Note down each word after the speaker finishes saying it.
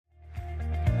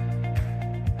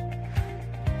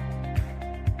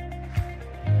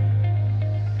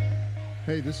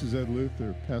Hey, this is Ed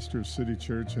Luther, pastor of City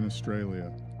Church in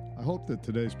Australia. I hope that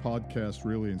today's podcast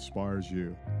really inspires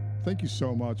you. Thank you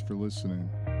so much for listening.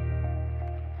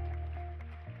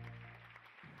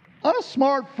 On a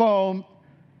smartphone,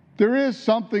 there is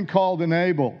something called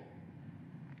enable.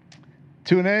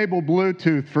 To enable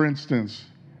Bluetooth, for instance.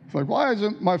 It's like, why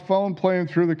isn't my phone playing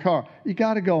through the car? You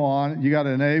got to go on, you got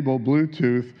to enable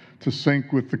Bluetooth to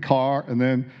sync with the car, and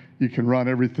then you can run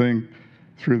everything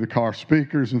through the car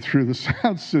speakers and through the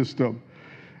sound system.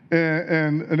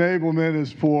 And enablement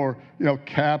is for,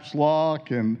 caps lock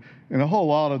and a whole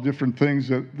lot of different things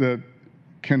that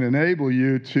can enable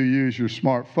you to use your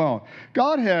smartphone.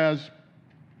 God has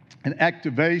an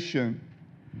activation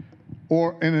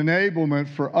or an enablement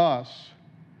for us.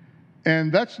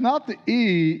 And that's not the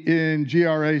E in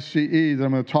GRACE that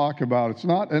I'm going to talk about. It's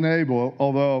not enable,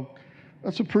 although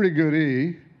that's a pretty good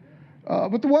E.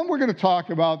 But the one we're going to talk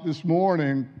about this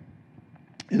morning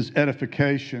is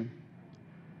edification.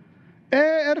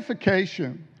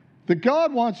 Edification. That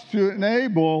God wants to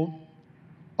enable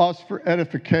us for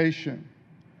edification.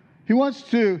 He wants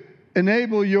to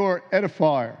enable your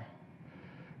edifier.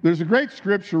 There's a great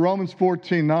scripture, Romans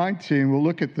 14:19. We'll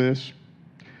look at this.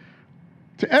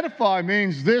 To edify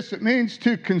means this. It means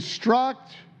to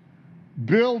construct,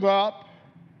 build up,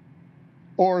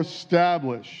 or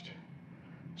established.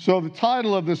 So the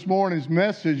title of this morning's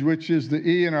message, which is the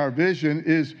E in our vision,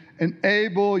 is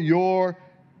Enable Your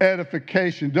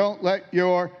Edification. Don't let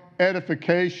your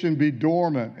edification be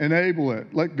dormant. Enable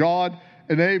it. Let God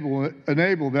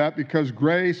enable that, because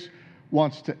grace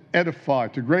wants to edify.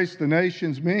 To grace the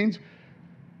nations means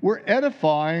we're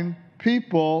edifying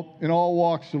people in all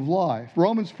walks of life.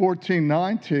 Romans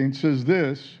 14:19 says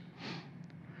this,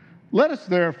 let us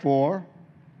therefore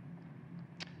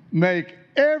make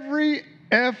every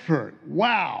effort.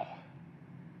 Wow.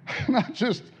 Not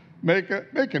just make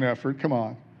an effort. Come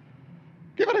on.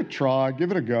 Give it a try.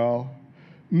 Give it a go.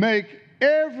 Make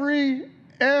every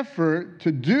effort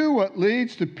to do what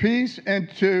leads to peace and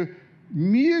to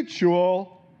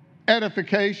mutual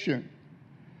edification.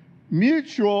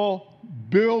 Mutual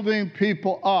building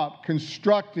people up,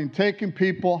 constructing, taking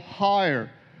people higher,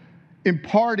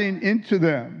 imparting into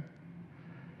them.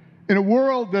 In a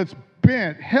world that's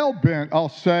hell-bent, I'll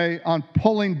say, on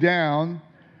pulling down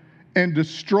and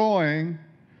destroying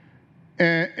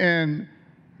and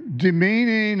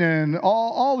demeaning and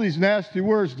all these nasty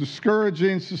words,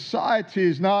 discouraging, society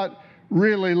is not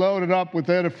really loaded up with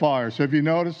edifiers. Have you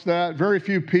noticed that? Very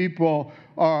few people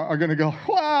are going to go,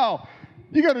 wow,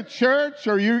 you go to church,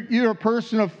 or you're a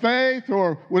person of faith,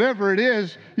 or whatever it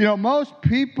is. Most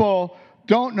people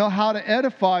don't know how to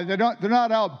edify. They're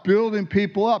not out building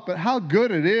people up. But how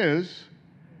good it is,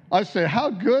 I say, how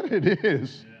good it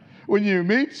is when you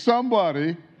meet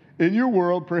somebody in your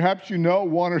world, perhaps you know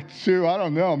one or two, I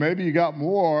don't know, maybe you got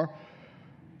more,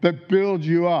 that build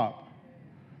you up,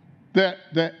 that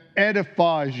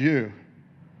edifies you.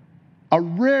 A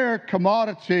rare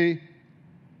commodity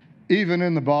even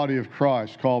in the body of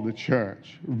Christ, called the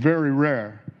church. Very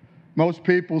rare. Most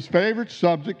people's favorite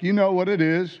subject, you know what it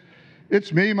is.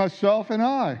 It's me, myself, and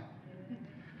I.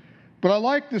 But I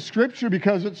like the scripture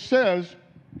because it says,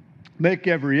 make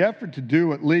every effort to do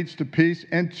what leads to peace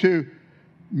and to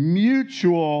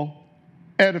mutual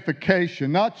edification.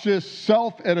 Not just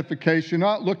self-edification,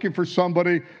 not looking for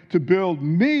somebody to build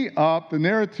me up. The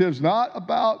narrative's not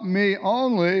about me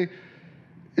only.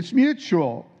 It's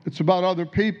mutual. It's about other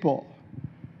people.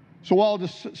 So while the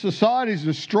society's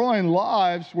destroying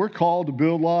lives, we're called to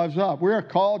build lives up. We are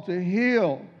called to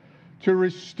heal, to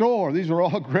restore. These are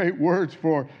all great words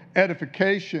for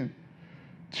edification.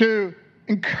 To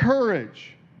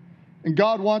encourage. And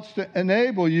God wants to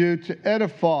enable you to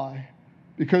edify,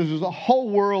 because there's a whole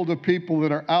world of people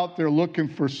that are out there looking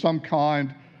for some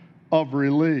kind of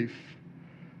relief.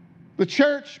 The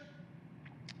church,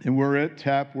 and we're it,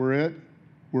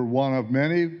 we're one of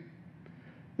many.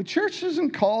 The church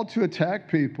isn't called to attack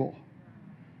people.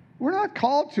 We're not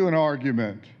called to an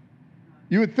argument.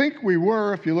 You would think we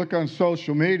were if you look on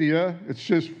social media. It's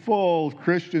just full of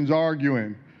Christians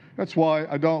arguing. That's why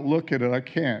I don't look at it. I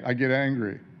can't. I get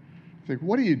angry. I think,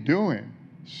 what are you doing?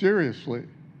 Seriously.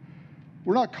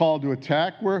 We're not called to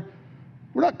attack. We're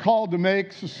not called to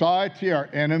make society our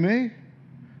enemy.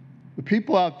 The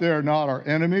people out there are not our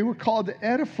enemy. We're called to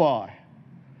edify.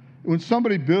 When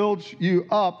somebody builds you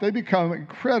up, they become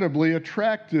incredibly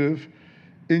attractive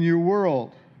in your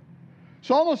world.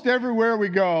 So almost everywhere we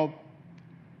go,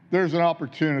 there's an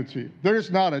opportunity. There's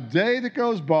not a day that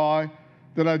goes by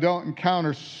that I don't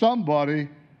encounter somebody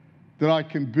that I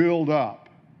can build up.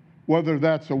 Whether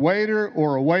that's a waiter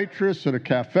or a waitress at a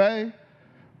cafe,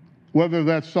 whether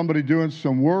that's somebody doing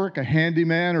some work, a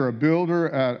handyman or a builder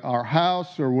at our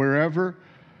house or wherever,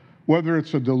 whether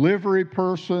it's a delivery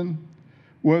person,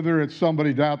 whether it's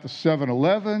somebody down at the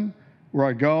 7-Eleven where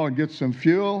I go and get some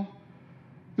fuel.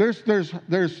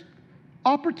 There's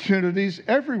opportunities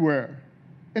everywhere,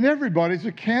 and everybody's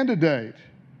a candidate.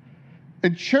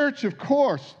 In church, of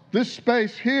course, this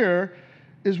space here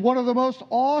is one of the most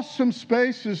awesome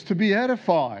spaces to be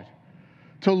edified,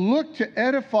 to look to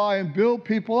edify and build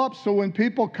people up. So when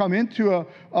people come into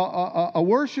a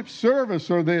worship service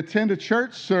or they attend a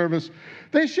church service,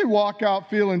 they should walk out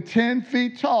feeling 10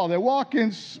 feet tall. They walk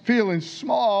in feeling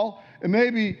small, and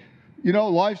maybe,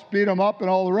 life's beat them up and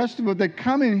all the rest of it. They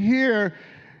come in here,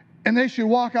 and they should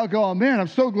walk out going, man, I'm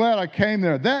so glad I came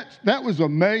there. That was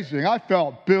amazing. I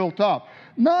felt built up,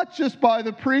 not just by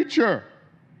the preacher.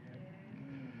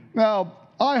 Now,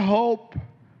 I hope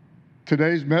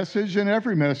today's message and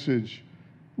every message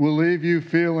will leave you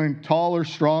feeling taller,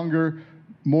 stronger,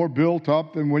 more built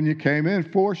up than when you came in.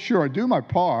 For sure. I do my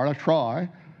part. I try.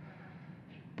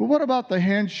 But what about the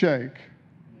handshake?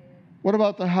 What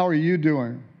about the how are you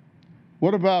doing?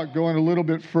 What about going a little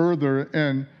bit further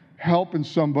and helping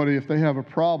somebody if they have a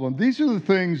problem? These are the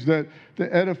things that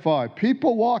edify.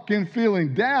 People walk in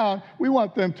feeling down. We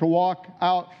want them to walk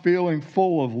out feeling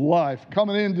full of life,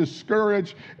 coming in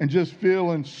discouraged and just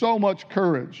feeling so much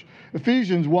courage.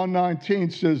 Ephesians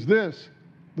 1:19 says this,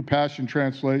 the Passion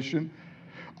Translation,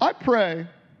 I pray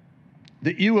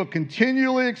that you will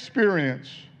continually experience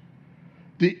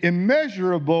the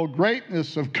immeasurable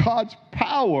greatness of God's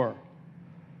power.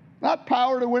 Not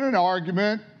power to win an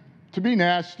argument, to be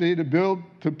nasty,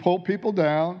 to pull people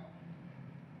down.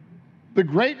 The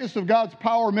greatness of God's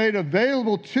power made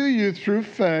available to you through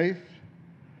faith.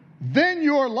 Then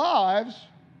your lives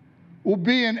will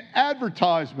be an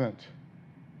advertisement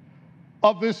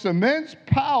of this immense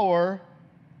power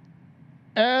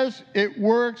as it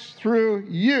works through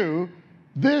you.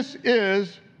 This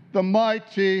is the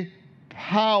mighty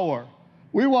power.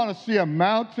 We want to see a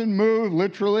mountain move,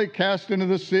 literally cast into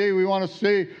the sea. We want to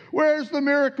see, where's the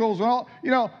miracles?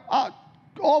 And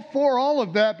all for all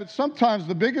of that, but sometimes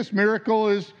the biggest miracle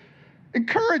is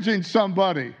encouraging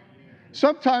somebody.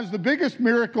 Sometimes the biggest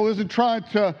miracle isn't trying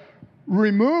to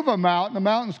remove a mountain. A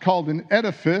mountain's called an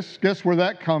edifice. Guess where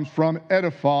that comes from?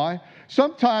 Edify.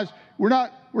 Sometimes we're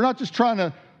not just trying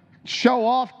to show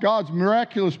off God's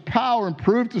miraculous power and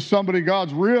prove to somebody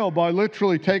God's real by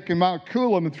literally taking Mount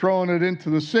Coolum and throwing it into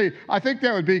the sea. I think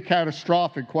that would be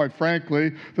catastrophic, quite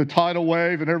frankly. The tidal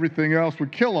wave and everything else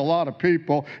would kill a lot of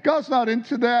people. God's not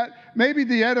into that. Maybe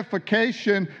the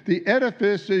edification, the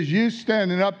edifice is you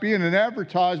standing up being an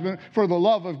advertisement for the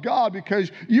love of God,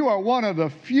 because you are one of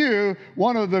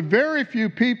the very few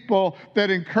people that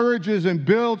encourages and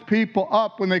builds people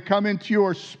up when they come into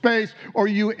your space or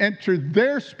you enter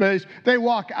their space. They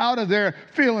walk out of there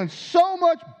feeling so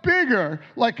much bigger,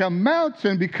 like a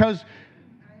mountain, because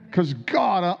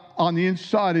God on the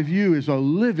inside of you is a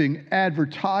living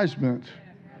advertisement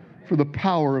for the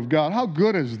power of God. How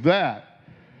good is that?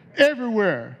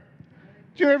 Everywhere.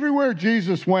 Everywhere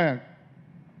Jesus went,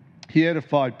 he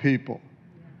edified people.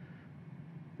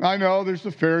 I know there's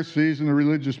the Pharisees and the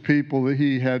religious people that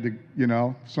he had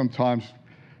to, sometimes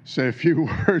say a few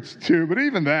words to, but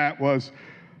even that was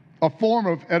a form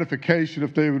of edification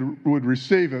if they would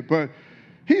receive it. But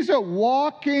he's a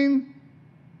walking,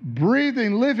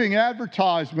 breathing, living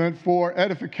advertisement for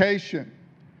edification.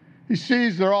 He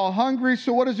sees they're all hungry,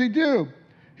 so what does he do?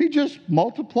 He just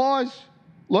multiplies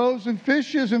loaves and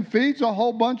fishes and feeds a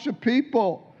whole bunch of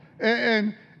people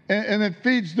and it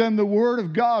feeds them the word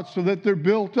of God so that they're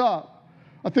built up.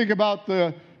 I think about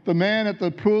the man at the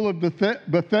pool of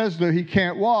Bethesda. He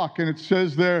can't walk, and it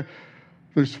says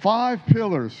there's 5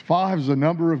 pillars. 5 is the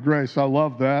number of grace. I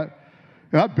love that.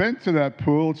 And I've been to that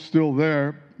pool. It's still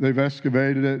there. They've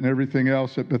excavated it and everything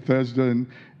else at Bethesda and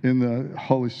in the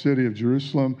holy city of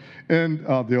Jerusalem and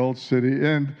the old city.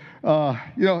 And,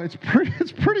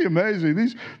 it's pretty amazing.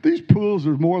 These pools,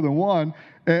 there's more than one,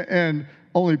 and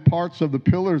only parts of the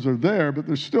pillars are there, but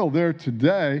they're still there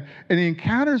today. And he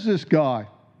encounters this guy.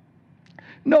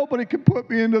 Nobody can put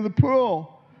me into the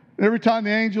pool. And every time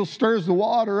the angel stirs the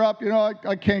water up,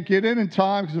 I can't get in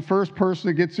time because the first person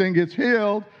that gets in gets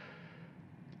healed.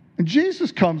 And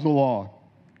Jesus comes along.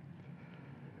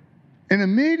 And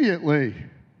immediately,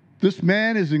 this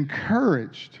man is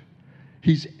encouraged.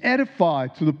 He's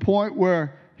edified to the point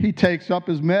where he takes up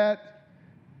his mat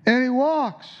and he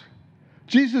walks.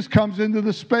 Jesus comes into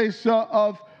the space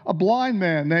of a blind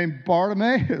man named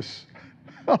Bartimaeus.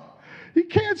 He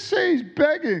can't see. He's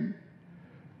begging.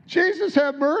 Jesus,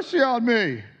 have mercy on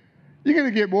me. You're going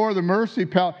to get more of the mercy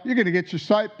power. You're going to get your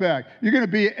sight back. You're going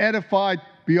to be edified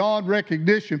beyond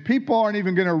recognition. People aren't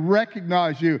even going to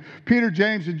recognize you. Peter,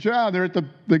 James, and John, they're at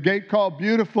the gate called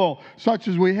Beautiful, such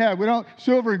as we have. We don't,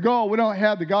 silver and gold, we don't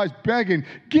have the guys begging,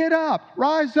 get up,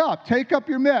 rise up, take up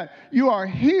your mat. You are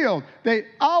healed. They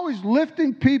always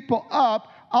lifting people up,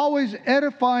 always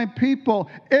edifying people.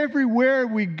 Everywhere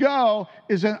we go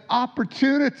is an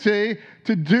opportunity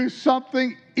to do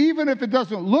something, even if it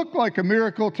doesn't look like a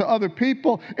miracle to other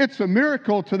people. It's a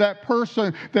miracle to that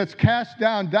person that's cast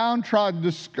down, downtrodden,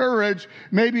 discouraged,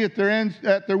 maybe at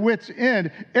their wits'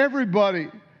 end.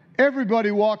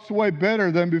 Everybody walks away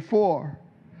better than before.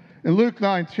 In Luke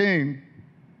 19,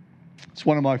 it's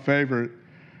one of my favorite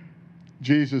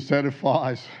Jesus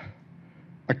edifies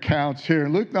accounts here.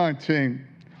 In Luke 19,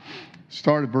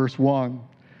 start at verse 1.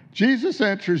 Jesus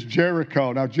enters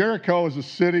Jericho. Now, Jericho is a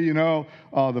city,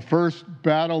 the first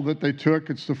battle that they took.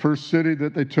 It's the first city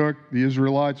that they took, the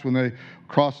Israelites, when they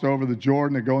crossed over the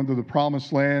Jordan. They go into the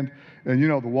promised land. And,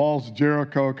 the walls of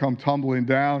Jericho come tumbling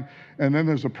down. And then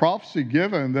there's a prophecy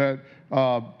given that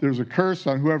there's a curse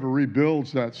on whoever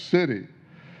rebuilds that city.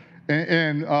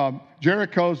 And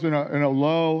Jericho's in a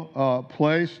low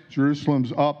place.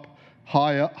 Jerusalem's up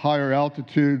higher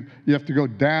altitude. You have to go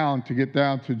down to get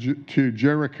down to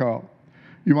Jericho.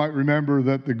 You might remember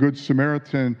that the Good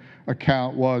Samaritan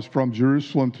account was from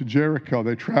Jerusalem to Jericho.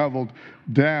 They traveled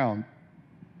down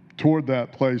toward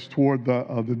that place, toward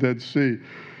the Dead Sea.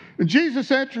 And Jesus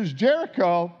enters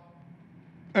Jericho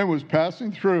and was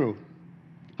passing through.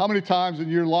 How many times in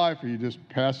your life are you just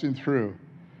passing through?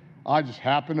 I just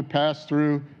happened to pass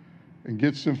through and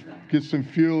get some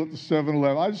fuel at the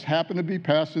 7-Eleven. I just happen to be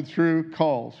passing through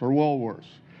Kohl's or Woolworths.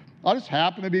 I just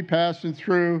happen to be passing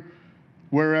through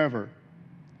wherever.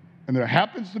 And there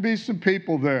happens to be some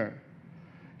people there.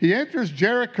 He enters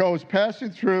Jericho, is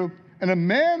passing through, and a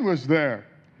man was there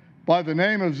by the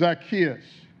name of Zacchaeus.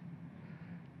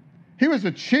 He was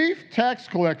a chief tax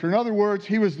collector. In other words,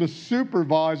 he was the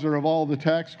supervisor of all the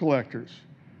tax collectors.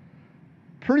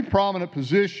 Pretty prominent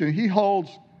position. He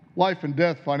holds life and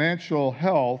death financial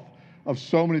health of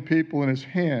so many people in his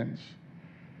hands.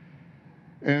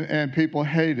 And people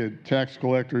hated tax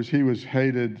collectors. He was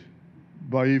hated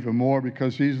by even more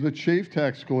because he's the chief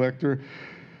tax collector.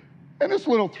 And this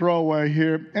little throwaway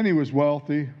here, and he was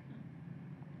wealthy.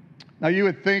 Now you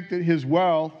would think that his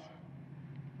wealth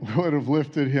would have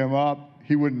lifted him up.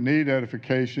 He wouldn't need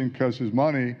edification because his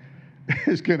money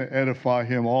is going to edify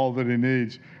him all that he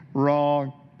needs.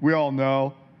 Wrong. We all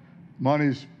know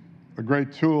money's a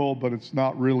great tool, but it's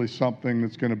not really something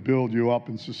that's going to build you up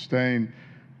and sustain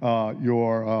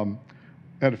your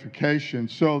edification.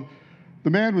 So the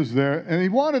man was there, and he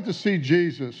wanted to see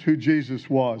Jesus, who Jesus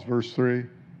was, verse 3.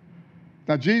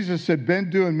 Now, Jesus had been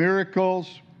doing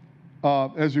miracles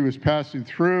as he was passing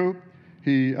through.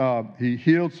 He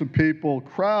healed some people.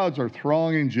 Crowds are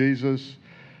thronging Jesus.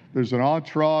 There's an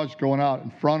entourage going out in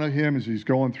front of him as he's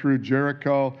going through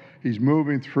Jericho. He's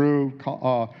moving through,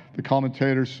 the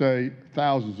commentators say,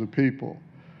 thousands of people.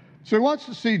 So he wants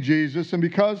to see Jesus, and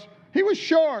because he was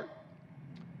short,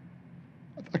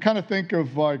 I kind of think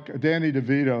of like Danny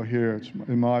DeVito here, it's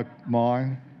in my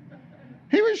mind.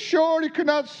 He was short, he could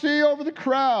not see over the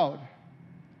crowd.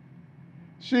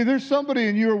 See, there's somebody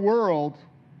in your world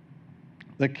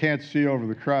that can't see over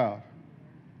the crowd.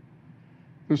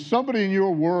 There's somebody in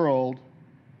your world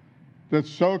that's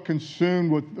so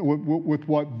consumed with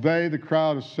what the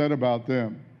crowd, has said about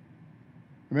them.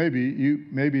 Maybe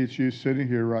it's you sitting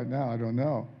here right now, I don't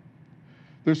know.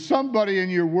 There's somebody in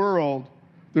your world,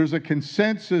 there's a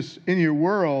consensus in your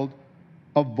world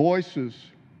of voices,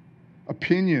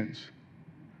 opinions,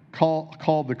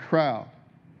 called the crowd.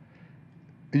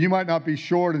 And you might not be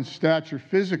short in stature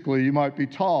physically, you might be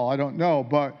tall, I don't know,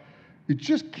 but you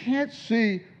just can't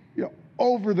see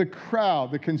over the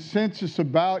crowd, the consensus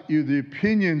about you, the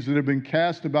opinions that have been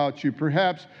cast about you.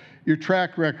 Perhaps your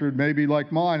track record, maybe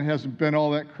like mine, hasn't been all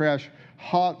that crash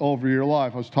hot over your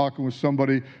life. I was talking with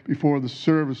somebody before the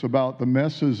service about the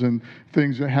messes and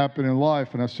things that happen in life,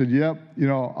 and I said, yep,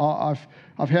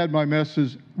 I've had my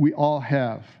messes. We all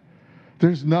have.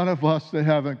 There's none of us that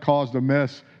haven't caused a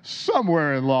mess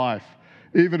somewhere in life.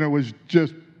 Even if it was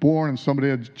just born and somebody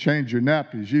had to change your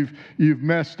nappies. You've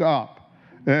messed up.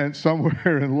 And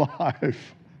somewhere in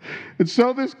life. And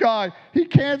so this guy, he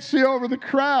can't see over the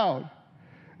crowd.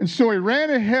 And so he ran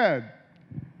ahead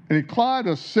and he climbed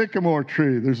a sycamore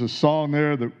tree. There's a song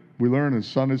there that we learned in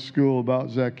Sunday school about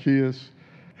Zacchaeus.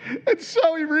 And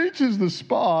so he reaches the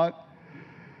spot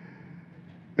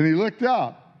and he looked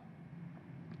up.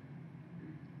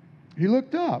 He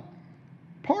looked up.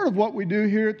 Part of what we do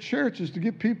here at church is to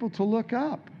get people to look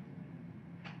up.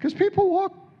 Because people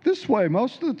walk this way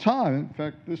most of the time. In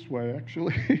fact, this way,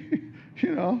 actually.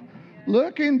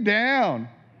 Looking down.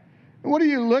 And what are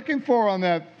you looking for on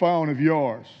that phone of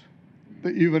yours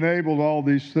that you've enabled all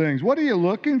these things? What are you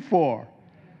looking for?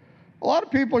 A lot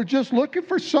of people are just looking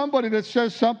for somebody that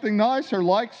says something nice or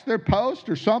likes their post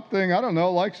or something. I don't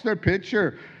know, likes their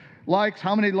picture. Likes,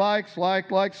 how many likes,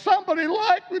 like. Somebody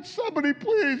like me, somebody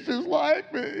please just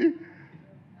like me.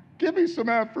 Give me some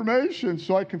affirmation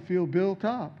so I can feel built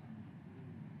up.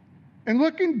 And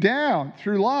looking down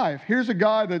through life, here's a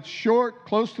guy that's short,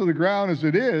 close to the ground as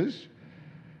it is,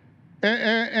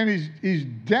 and he's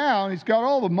down. He's got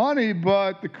all the money,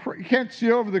 but he can't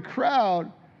see over the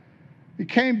crowd. He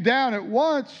came down at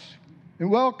once and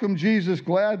welcomed Jesus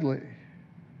gladly.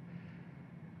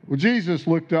 Well, Jesus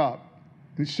looked up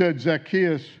and said,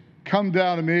 Zacchaeus, come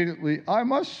down immediately. I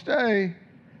must stay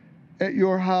at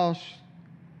your house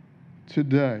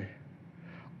today.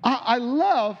 I'm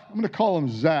going to call him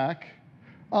Zach.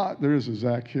 There is a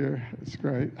Zach here. It's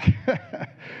great.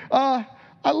 I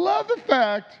love the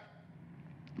fact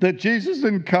that Jesus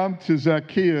didn't come to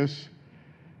Zacchaeus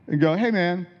and go, hey,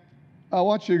 man, I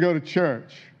want you to go to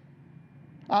church.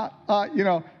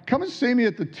 Come and see me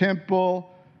at the temple.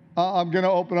 I'm going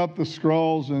to open up the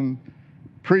scrolls and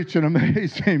preach an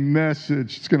amazing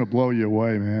message. It's going to blow you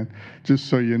away, man, just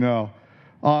so you know.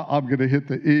 I'm going to hit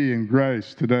the E in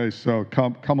grace today, so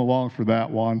come along for that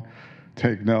one.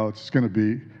 Take notes.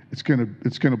 It's going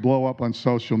to blow up on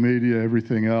social media,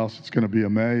 everything else. It's going to be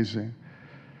amazing.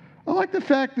 I like the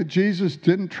fact that Jesus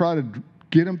didn't try to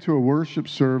get him to a worship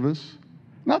service.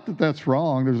 Not that that's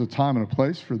wrong. There's a time and a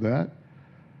place for that.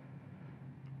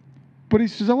 But he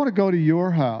says, I want to go to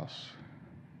your house.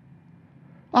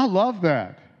 I love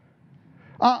that.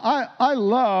 I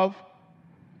love,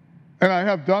 and I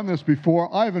have done this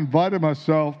before, I've invited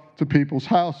myself to people's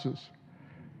houses,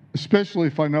 especially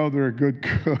if I know they're a good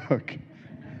cook.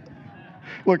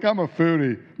 Look, I'm a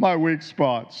foodie. My weak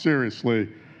spot, seriously,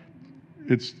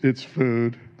 it's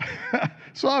food.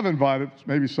 So I've invited,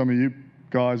 maybe some of you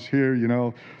guys here,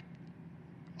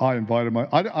 I invited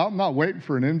I'm not waiting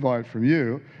for an invite from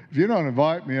you. If you don't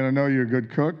invite me and I know you're a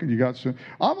good cook and you got some,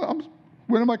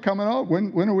 when am I coming out?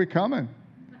 When are we coming?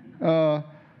 I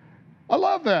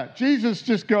love that. Jesus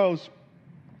just goes,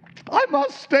 I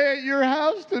must stay at your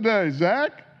house today,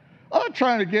 Zach. I'm not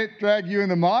trying to drag you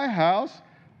into my house.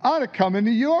 I want to come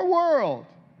into your world.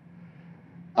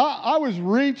 I was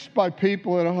reached by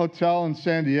people at a hotel in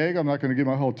San Diego. I'm not going to give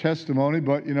my whole testimony,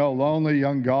 but, lonely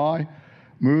young guy,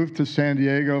 moved to San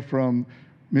Diego from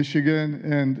Michigan,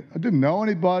 and I didn't know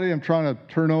anybody. I'm trying to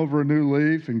turn over a new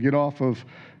leaf and get off of,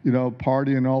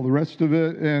 party and all the rest of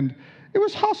it. And it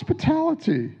was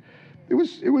hospitality. It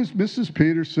was Mrs.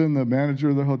 Peterson, the manager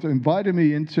of the hotel, invited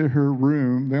me into her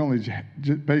room. They only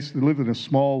basically lived in a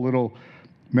small little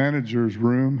manager's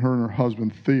room, her and her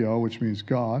husband, Theo, which means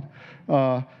God,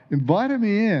 invited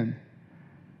me in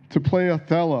to play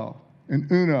Othello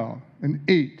and Uno and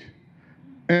eat.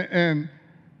 And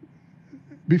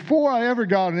before I ever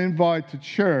got an invite to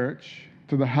church,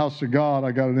 to the house of God,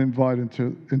 I got an invite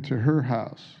into her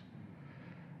house.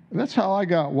 And that's how I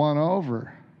got won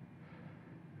over.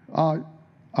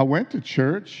 I went to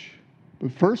church,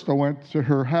 but first I went to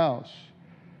her house.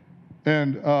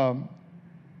 And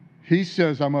he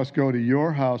says, I must go to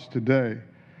your house today.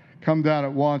 Come down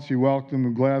at once. He welcomed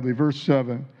them gladly. Verse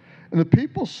 7. And the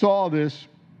people saw this,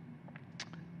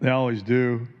 they always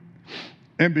do,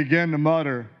 and began to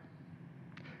mutter,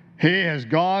 he has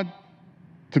gone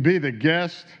to be the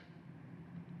guest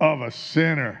of a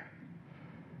sinner.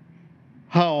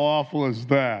 How awful is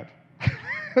that?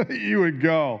 You would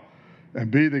go and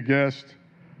be the guest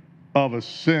of a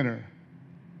sinner.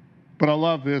 But I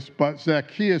love this. But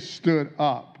Zacchaeus stood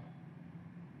up.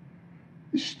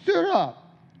 He stood up.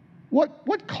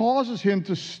 What causes him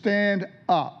to stand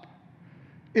up?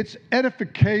 It's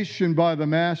edification by the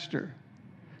Master.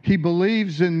 He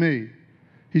believes in me.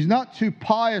 He's not too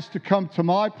pious to come to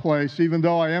my place, even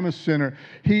though I am a sinner.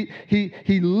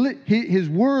 His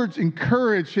words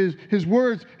encourage, his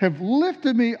words have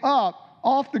lifted me up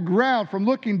off the ground from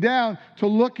looking down to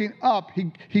looking up.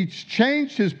 He's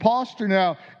changed his posture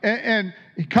now, and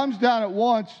he comes down at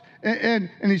once, and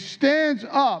he stands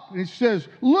up, and he says,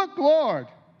 look, Lord,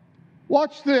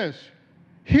 watch this.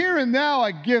 Here and now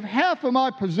I give half of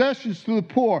my possessions to the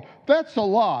poor. That's a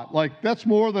lot. That's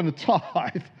more than a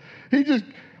tithe.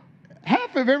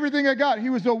 Half of everything I got. He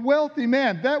was a wealthy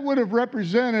man. That would have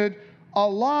represented a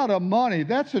lot of money.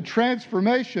 That's a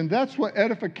transformation. That's what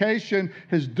edification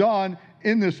has done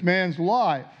in this man's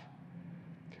life.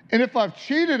 And if I've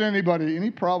cheated anybody, and he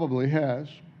probably has,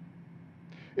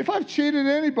 If I've cheated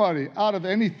anybody out of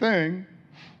anything,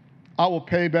 I will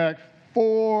pay back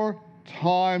 4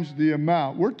 times the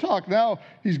amount. We're talking now,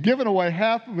 he's given away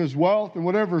half of his wealth, and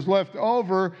whatever's left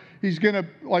over, he's going to,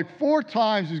 like 4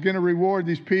 times, he's going to reward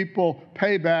these people,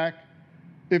 pay back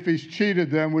if he's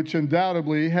cheated them, which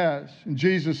undoubtedly he has. And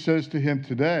Jesus says to him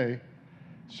today,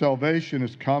 salvation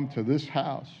has come to this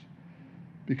house,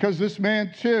 because this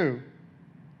man too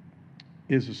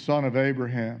is a son of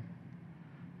Abraham.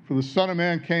 For the Son of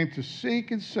Man came to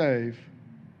seek and save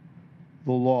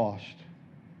the lost.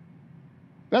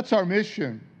 That's our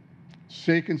mission.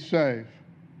 Seek and save.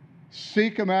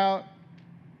 Seek them out,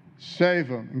 save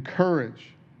them,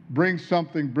 encourage, bring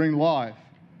something, bring life.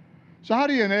 So how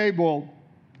do you enable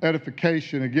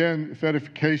edification? Again, if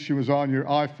edification was on your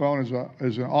iPhone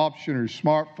as an option, or your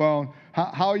smartphone,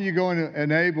 how are you going to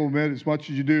enable it as much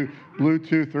as you do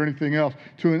Bluetooth or anything else?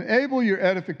 To enable your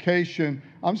edification,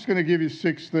 I'm just going to give you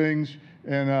 6 things,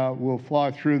 and we'll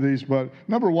fly through these. But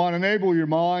number 1, enable your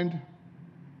mind.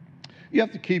 You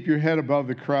have to keep your head above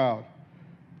the crowd.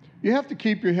 You have to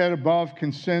keep your head above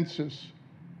consensus,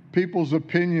 people's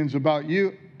opinions about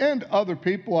you and other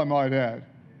people, I might add.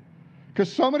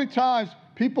 Because so many times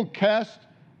people cast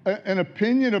an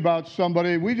opinion about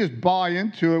somebody, we just buy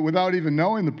into it without even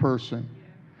knowing the person.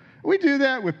 We do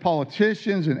that with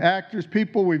politicians and actors,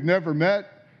 people we've never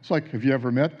met. It's like, have you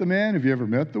ever met the man? Have you ever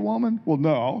met the woman? Well,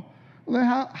 no. Well, then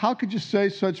how could you say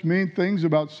such mean things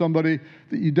about somebody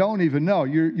that you don't even know?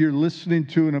 You're listening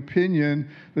to an opinion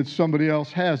that somebody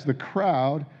else has. The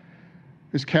crowd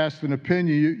has cast an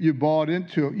opinion. You bought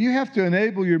into it. You have to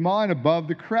enable your mind above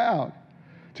the crowd.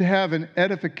 To have an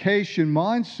edification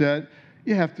mindset,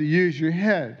 you have to use your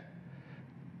head.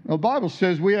 Now, the Bible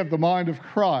says we have the mind of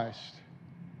Christ.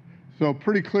 So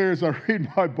pretty clear as I read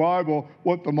my Bible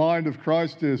what the mind of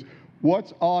Christ is.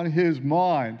 What's on his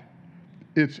mind?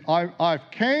 It's I've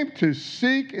came to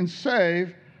seek and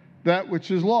save that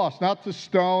which is lost, not to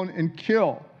stone and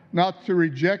kill, not to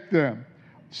reject them.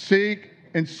 Seek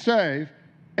and save,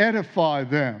 edify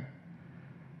them.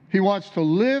 He wants to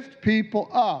lift people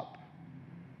up.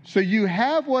 So you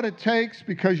have what it takes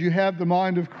because you have the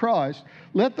mind of Christ.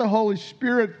 Let the Holy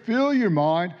Spirit fill your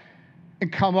mind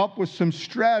and come up with some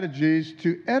strategies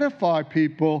to edify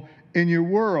people in your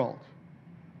world.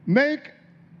 Make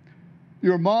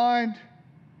your mind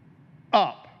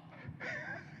up.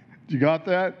 You got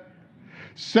that?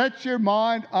 Set your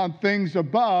mind on things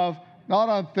above, not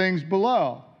on things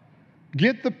below.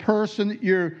 Get the person that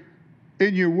you're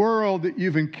in your world that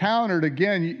you've encountered.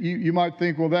 Again, you might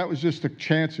think, well, that was just a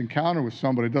chance encounter with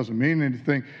somebody. It doesn't mean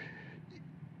anything.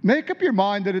 Make up your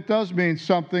mind that it does mean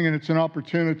something and it's an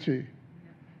opportunity.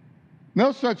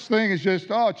 No such thing as just,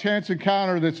 a chance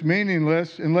encounter that's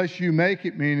meaningless unless you make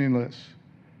it meaningless.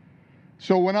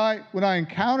 So when I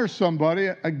encounter somebody,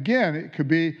 again, it could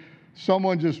be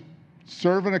someone just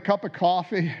serving a cup of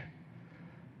coffee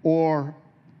or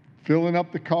filling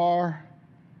up the car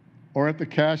or at the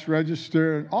cash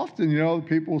register. And often,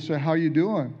 people will say, how you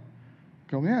doing?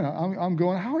 I go, man, I'm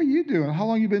going, how are you doing? How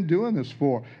long have you been doing this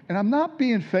for? And I'm not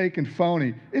being fake and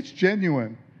phony. It's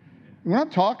genuine. When I'm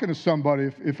talking to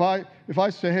somebody, if I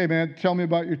say, hey, man, tell me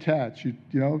about your tats,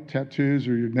 tattoos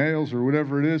or your nails or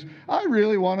whatever it is, I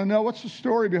really want to know what's the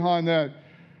story behind that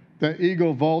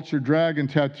eagle, vulture, dragon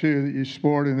tattoo that you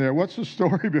sport in there. What's the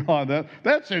story behind that?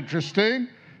 That's interesting.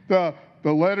 The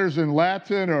letters in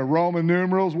Latin or Roman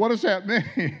numerals, what does that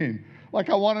mean?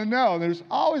 Like, I want to know. There's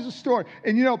always a story.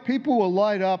 And, people will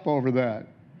light up over that.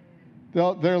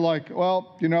 They're like,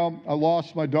 well, I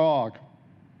lost my dog.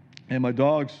 And my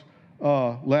dog's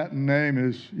Latin name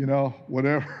is,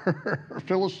 whatever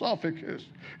Philosophicus.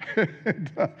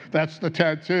 That's the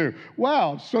tattoo.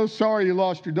 Wow, so sorry you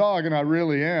lost your dog, and I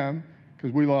really am,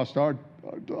 because we lost our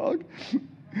dog.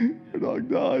 Our dog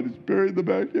died. It's buried in the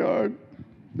backyard.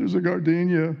 There's a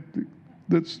gardenia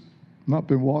that's not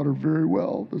been watered very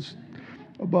well. That's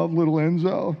above little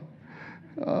Enzo.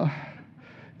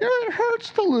 It hurts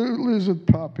to lose a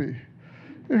puppy.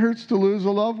 It hurts to lose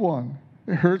a loved one.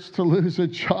 It hurts to lose a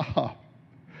job.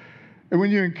 And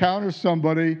when you encounter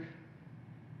somebody,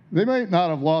 they may not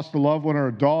have lost a loved one or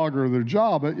a dog or their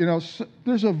job, but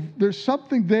there's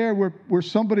something there where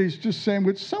somebody's just saying,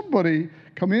 would somebody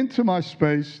come into my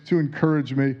space to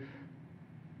encourage me?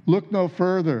 Look no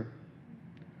further.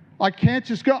 I can't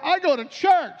just go, I go to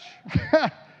church.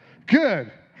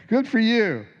 Good for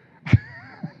you.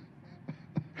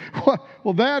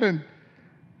 Well, that and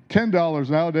 $10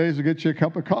 nowadays to get you a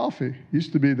cup of coffee.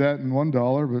 Used to be that and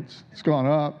 $1, but it's gone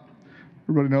up.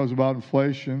 Everybody knows about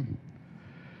inflation.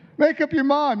 Make up your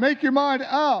mind. Make your mind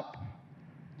up.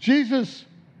 Jesus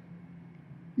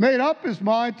made up his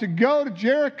mind to go to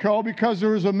Jericho because there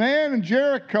was a man in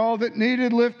Jericho that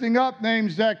needed lifting up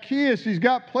named Zacchaeus. He's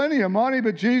got plenty of money,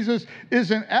 but Jesus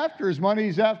isn't after his money.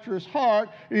 He's after his heart.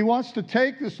 And he wants to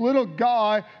take this little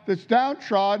guy that's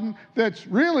downtrodden, that's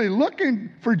really looking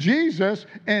for Jesus,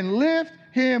 and lift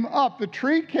him up. The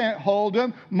tree can't hold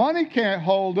him. Money can't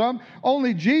hold him.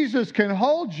 Only Jesus can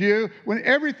hold you when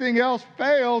everything else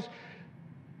fails.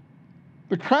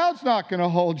 The crowd's not going to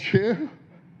hold you.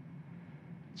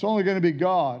 It's only going to be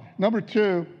God. Number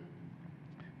two,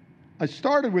 I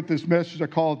started with this message. I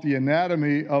call it the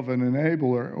anatomy of an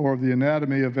enabler, or the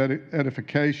anatomy of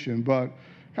edification, but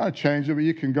kind of changed it, but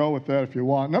you can go with that if you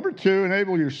want. Number two,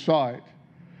 enable your sight.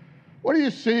 What do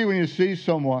you see when you see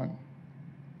someone?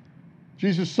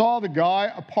 Jesus saw the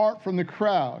guy apart from the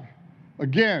crowd.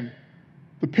 Again,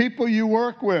 the people you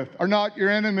work with are not your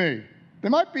enemy. They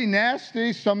might be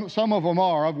nasty. Some of them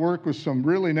are. I've worked with some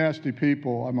really nasty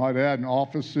people, I might add, in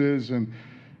offices and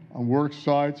on work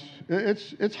sites.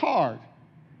 It's hard.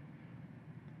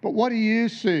 But what do you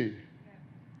see?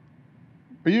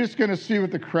 Are you just going to see what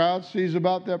the crowd sees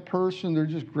about that person? They're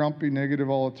just grumpy, negative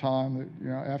all the time,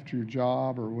 after your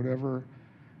job or whatever.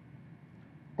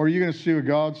 Or are you going to see what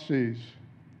God sees?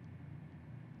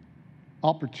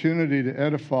 Opportunity to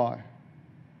edify.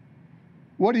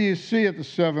 What do you see at the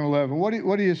 7-Eleven?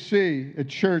 What do you see at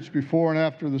church before and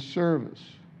after the service?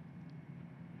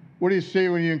 What do you see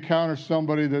when you encounter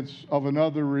somebody that's of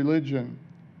another religion?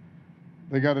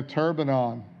 They got a turban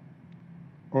on,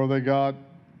 or they got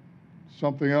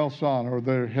something else on, or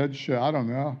their head shot. I don't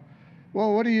know.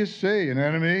 Well, what do you see? An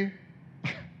enemy?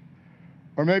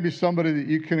 Or maybe somebody that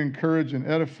you can encourage and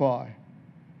edify.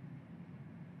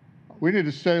 We need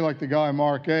to say like the guy in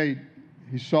Mark 8,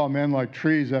 he saw men like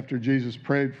trees after Jesus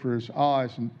prayed for his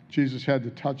eyes, and Jesus had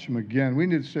to touch him again. We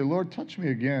need to say, Lord, touch me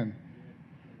again.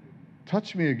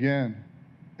 Touch me again.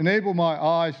 Enable my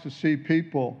eyes to see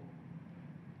people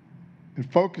and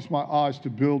focus my eyes to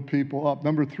build people up.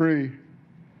 Number three,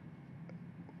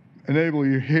 enable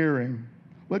your hearing.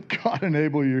 Let God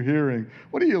enable your hearing.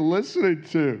 What are you listening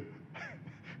to?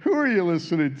 Who are you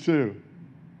listening to?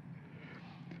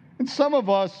 And some of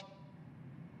us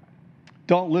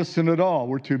don't listen at all.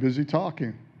 We're too busy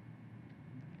talking.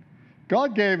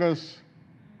 God gave us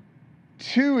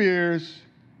 2 ears,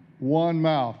 1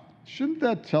 mouth. Shouldn't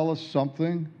that tell us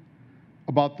something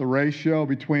about the ratio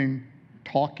between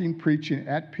talking, preaching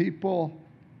at people,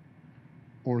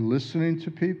 or listening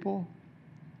to people?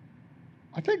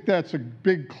 I think that's a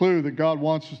big clue that God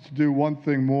wants us to do one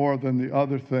thing more than the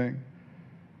other thing.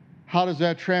 How does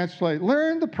that translate?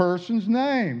 Learn the person's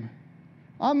name.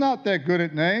 I'm not that good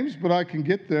at names, but I can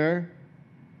get there.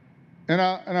 And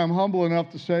I'm humble enough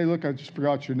to say, look, I just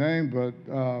forgot your name, but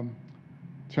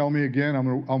tell me again.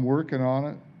 I'm working on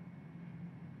it.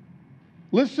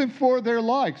 Listen for their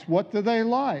likes. What do they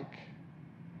like?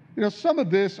 Some of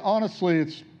this,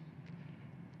 honestly,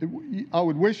 I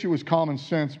would wish it was common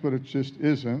sense, but it just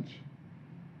isn't.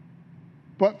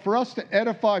 But for us to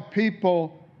edify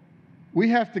people, we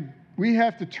have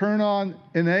to turn on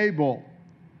enable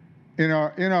in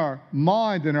our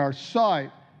mind, in our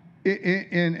sight,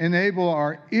 and enable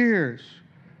our ears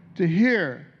to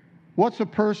hear what's a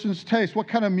person's taste. What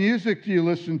kind of music do you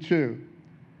listen to?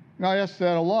 And I ask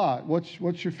that a lot.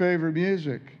 What's your favorite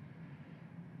music?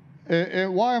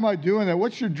 And why am I doing that?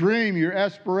 What's your dream, your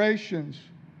aspirations?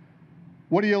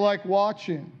 What do you like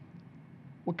watching?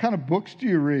 What kind of books do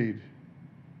you read?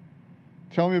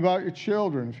 Tell me about your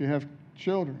children, if you have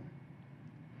children.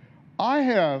 I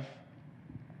have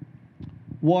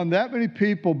won that many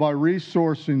people by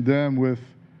resourcing them with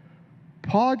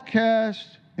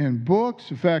podcasts and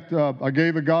books. In fact, I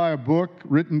gave a guy a book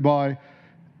written by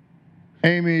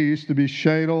Amy, used to be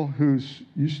Shadle, who's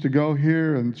used to go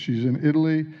here, and she's in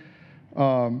Italy.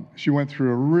 She went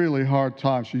through a really hard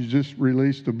time. She just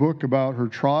released a book about her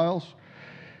trials.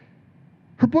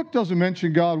 Her book doesn't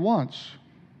mention God once.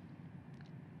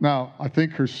 Now, I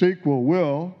think her sequel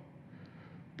will,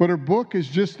 but her book is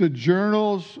just the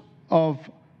journals of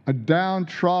a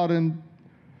downtrodden,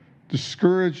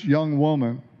 discouraged young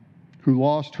woman who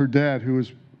lost her dad, who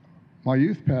was my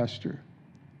youth pastor.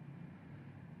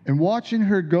 And watching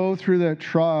her go through that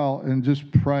trial and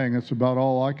just praying, that's about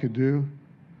all I could do.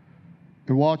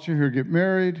 And watching her get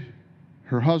married,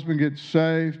 her husband get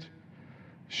saved.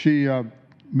 She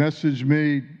messaged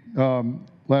me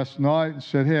last night and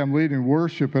said, hey, I'm leading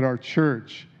worship at our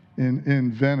church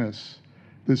in Venice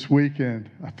this weekend.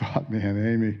 I thought, man,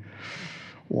 Amy,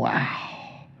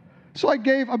 wow. So I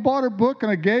bought her book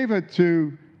and I gave it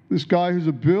to this guy who's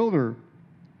a builder.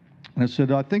 And I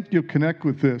said, I think you'll connect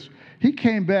with this. He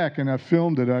came back, and I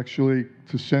filmed it actually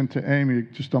to send to Amy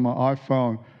just on my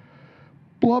iPhone.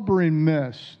 Blubbering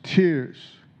mess, tears.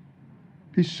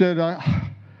 He said,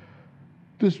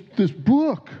 this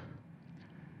book,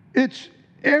 it's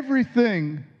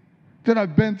everything that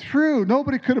I've been through.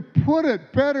 Nobody could have put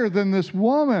it better than this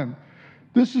woman.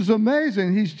 This is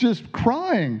amazing. He's just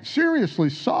crying, seriously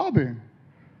sobbing.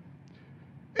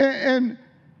 And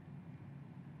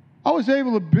I was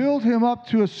able to build him up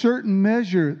to a certain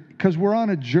measure because we're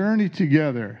on a journey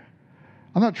together.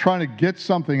 I'm not trying to get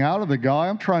something out of the guy.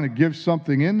 I'm trying to give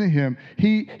something into him.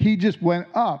 He just went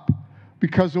up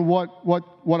because of what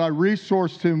I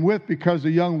resourced him with, because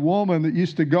a young woman that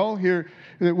used to go here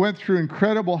that went through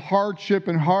incredible hardship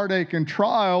and heartache and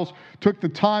trials took the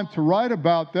time to write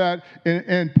about that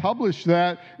and publish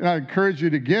that. And I encourage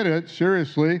you to get it,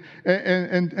 seriously.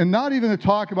 And not even to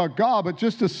talk about God, but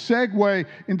just to segue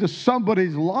into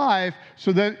somebody's life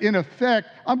so that, in effect,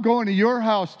 I'm going to your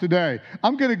house today.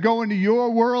 I'm going to go into your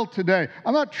world today.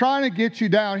 I'm not trying to get you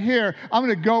down here. I'm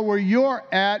going to go where you're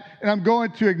at, and I'm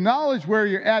going to acknowledge where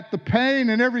you're at, the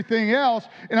pain and everything else,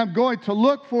 and I'm going to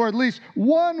look for at least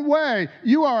one way.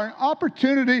 You are an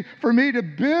opportunity for me to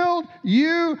build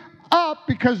you up,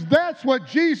 because that's what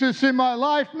Jesus in my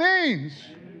life means.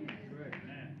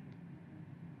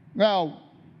 Now,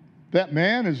 that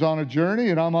man is on a journey,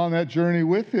 and I'm on that journey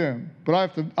with him. But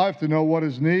I have to know what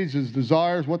his needs, his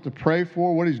desires, what to pray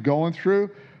for, what he's going through.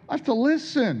 I have to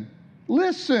listen.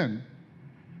 Listen.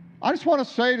 I just want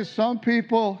to say to some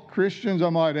people, Christians I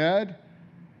might add,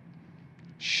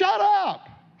 shut up.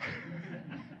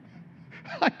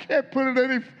 I can't put it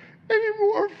any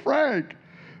more frank.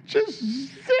 Just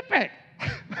zip it.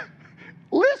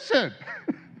 Listen.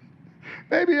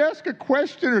 Maybe ask a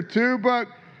question or two, but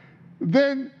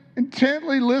then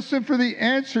intently listen for the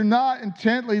answer, not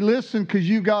intently listen because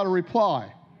you got a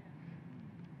reply.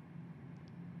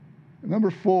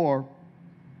 Number four,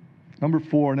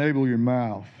 enable your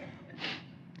mouth.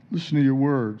 Listen to your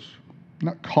words.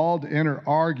 You're not called to enter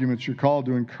arguments, you're called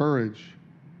to encourage.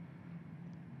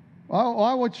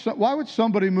 Why would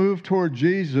somebody move toward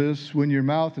Jesus when your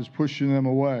mouth is pushing them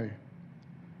away?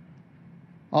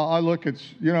 I look at,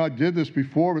 I did this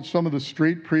before, but some of the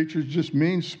street preachers just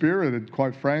mean-spirited,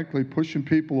 quite frankly, pushing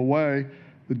people away.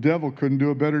 The devil couldn't do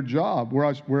a better job.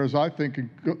 Whereas I think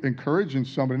encouraging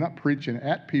somebody, not preaching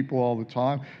at people all the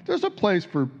time. There's a place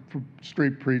for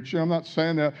street preaching. I'm not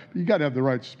saying that, but you got to have the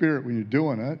right spirit when you're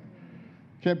doing it.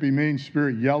 Can't be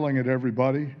mean-spirit yelling at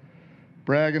everybody,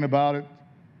 bragging about it.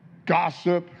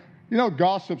 Gossip.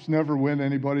 Gossips never win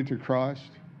anybody to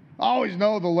Christ. I always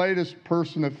know the latest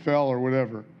person that fell or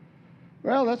whatever.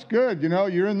 Well, that's good.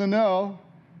 You're in the know.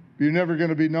 But you're never going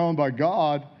to be known by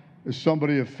God as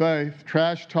somebody of faith.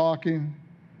 Trash talking.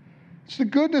 It's the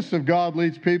goodness of God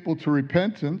leads people to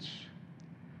repentance.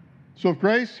 So if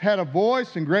grace had a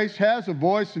voice, and grace has a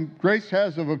voice, and grace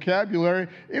has a vocabulary,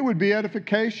 it would be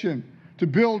edification, to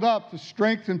build up, to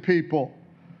strengthen people.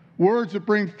 Words that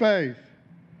bring faith.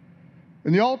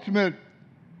 And the ultimate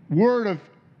word of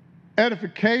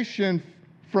edification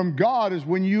from God is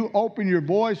when you open your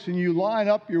voice and you line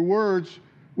up your words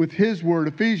with His word.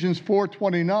 Ephesians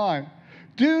 4:29.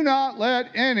 Do not let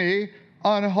any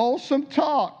unwholesome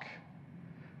talk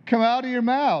come out of your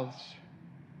mouths,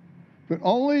 but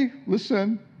only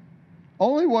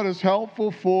what is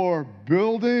helpful for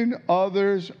building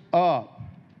others up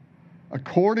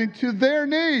according to their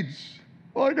needs.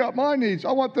 Well, I got my needs.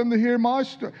 I want them to hear my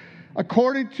story.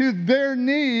 According to their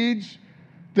needs,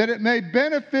 that it may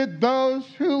benefit those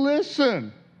who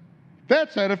listen.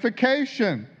 That's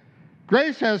edification.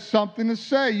 Grace has something to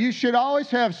say. You should always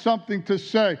have something to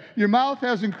say. Your mouth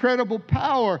has incredible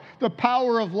power. The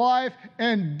power of life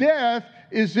and death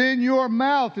is in your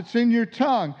mouth. It's in your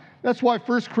tongue. That's why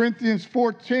 1 Corinthians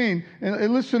 14,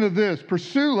 and listen to this,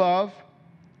 pursue love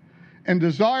and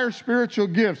desire spiritual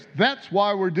gifts. That's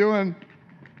why we're doing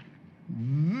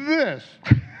this.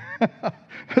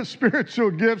 A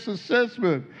spiritual gifts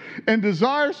assessment. And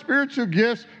desire spiritual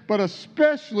gifts, but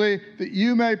especially that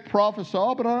you may prophesy.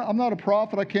 Oh, but I'm not a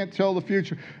prophet. I can't tell the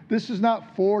future. This is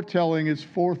not foretelling. It's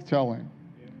forthtelling.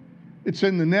 It's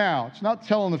in the now. It's not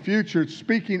telling the future. It's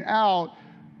speaking out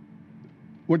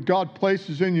what God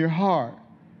places in your heart.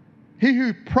 He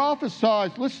who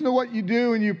prophesies, listen to what you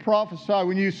do when you prophesy.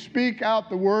 When you speak out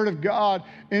the word of God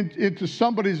into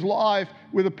somebody's life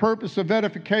with a purpose of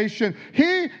edification,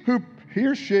 he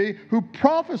or she who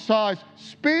prophesies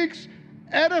speaks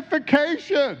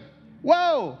edification.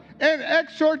 Whoa! And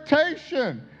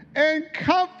exhortation and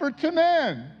comfort to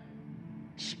men.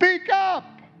 Speak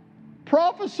up.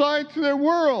 Prophesy to their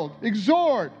world.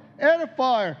 Exhort.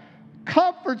 Edify.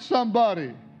 Comfort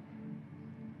somebody.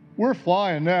 We're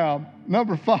flying now.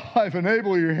 Number 5,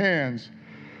 enable your hands.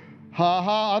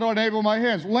 I don't enable my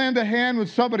hands. Lend a hand when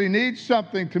somebody needs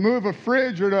something, to move a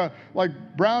fridge, or to, like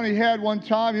Brownie had one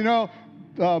time,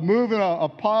 moving a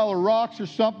pile of rocks or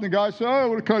something. The guy said,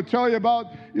 oh, can I tell you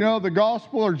about, the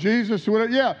gospel or Jesus or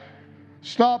whatever? Yeah.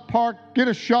 Stop, park, get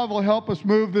a shovel, help us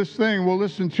move this thing. We'll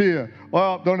listen to you.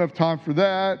 Well, don't have time for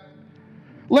that.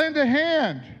 Lend a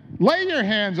hand. Lay your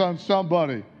hands on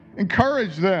somebody.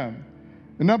 Encourage them.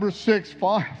 And number 6,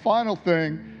 final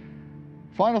thing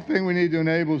we need to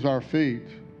enable is our feet.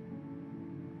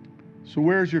 So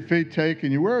where's your feet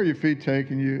taking you? Where are your feet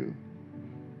taking you?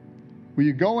 Will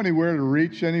you go anywhere to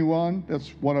reach anyone? That's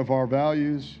one of our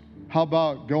values. How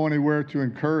about go anywhere to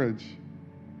encourage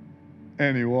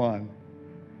anyone?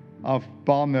 I've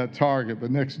bombed that target,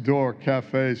 but next door,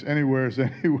 cafes, anywhere is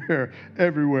anywhere,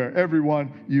 everywhere.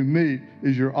 Everyone you meet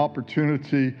is your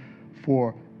opportunity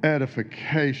for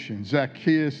edification.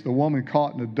 Zacchaeus, the woman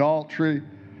caught in adultery,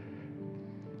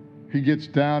 he gets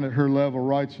down at her level,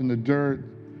 writes in the dirt.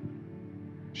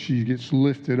 She gets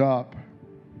lifted up.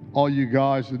 All you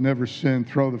guys that never sinned,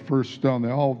 throw the first stone. They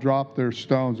all dropped their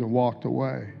stones and walked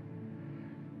away.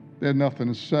 They had nothing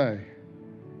to say.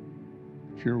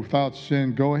 If you're without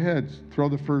sin, go ahead, throw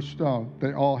the first stone.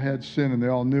 They all had sin and they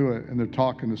all knew it, and they're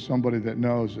talking to somebody that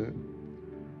knows it.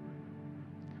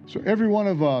 So every one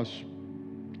of us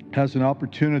has an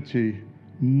opportunity,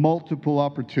 multiple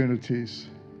opportunities,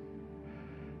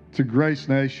 to grace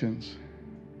nations,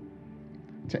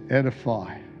 to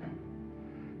edify,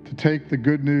 to take the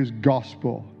good news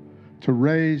gospel, to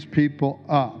raise people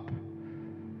up,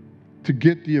 to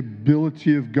get the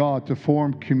ability of God to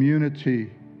form community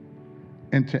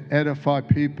and to edify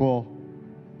people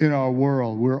in our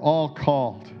world. We're all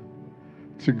called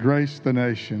to grace the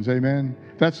nations. Amen.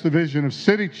 That's the vision of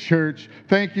City Church.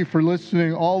 Thank you for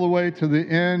listening all the way to the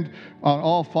end on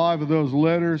all 5 of those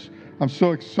letters. I'm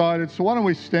so excited. So why don't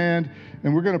we stand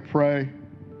and we're going to pray.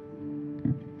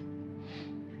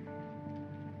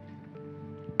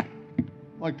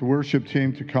 I'd like the worship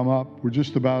team to come up. We're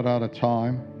just about out of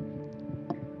time.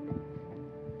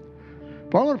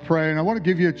 But I want to pray, and I want to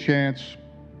give you a chance.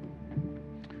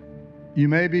 You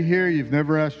may be here, you've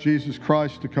never asked Jesus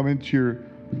Christ to come into your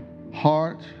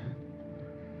heart.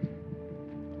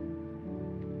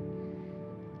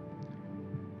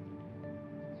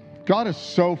 God is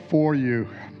so for you.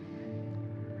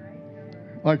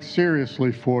 Like,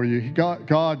 seriously for you.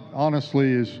 God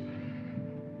honestly is,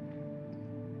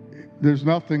 there's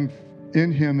nothing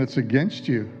in Him that's against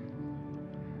you.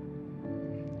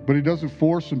 But He doesn't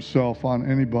force Himself on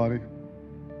anybody.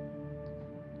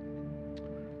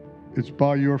 It's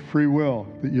by your free will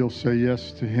that you'll say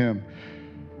yes to Him.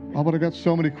 Oh, but I got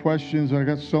so many questions, and I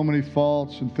got so many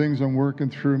faults and things I'm working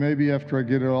through. Maybe after I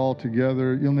get it all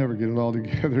together, you'll never get it all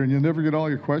together, and you'll never get all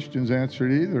your questions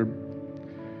answered either.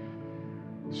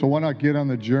 So why not get on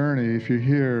the journey? If you're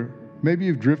here, maybe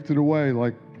you've drifted away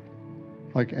like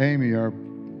Amy, our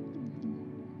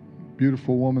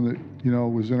beautiful woman that,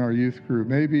 was in our youth group.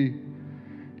 Maybe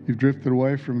you've drifted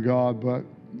away from God, but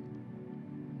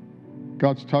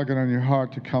God's tugging on your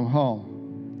heart to come home.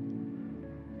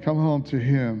 Come home to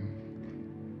Him.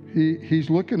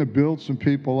 He's looking to build some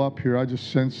people up here. I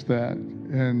just sense that.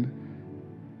 And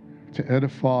to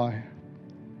edify. And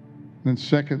then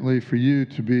secondly, for you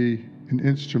to be an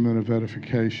instrument of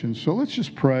edification. So let's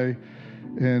just pray.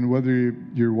 And whether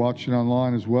you're watching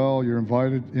online as well, you're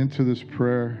invited into this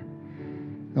prayer.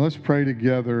 And let's pray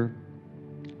together.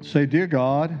 Say, Dear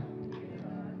God,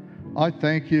 I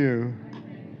thank you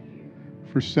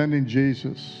for sending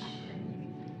Jesus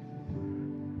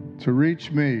to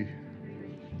reach me.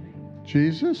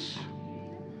 Jesus,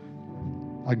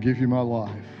 I give you my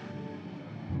life.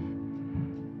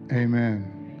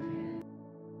 Amen.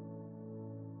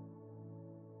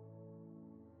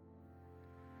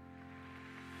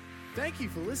 Thank you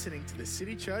for listening to the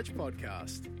City Church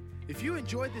podcast. If you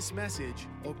enjoyed this message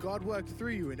or God worked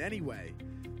through you in any way,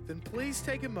 then please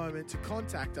take a moment to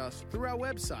contact us through our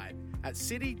website at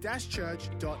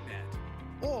city-church.net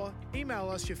or email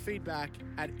us your feedback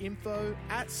at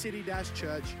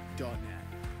info@city-church.net.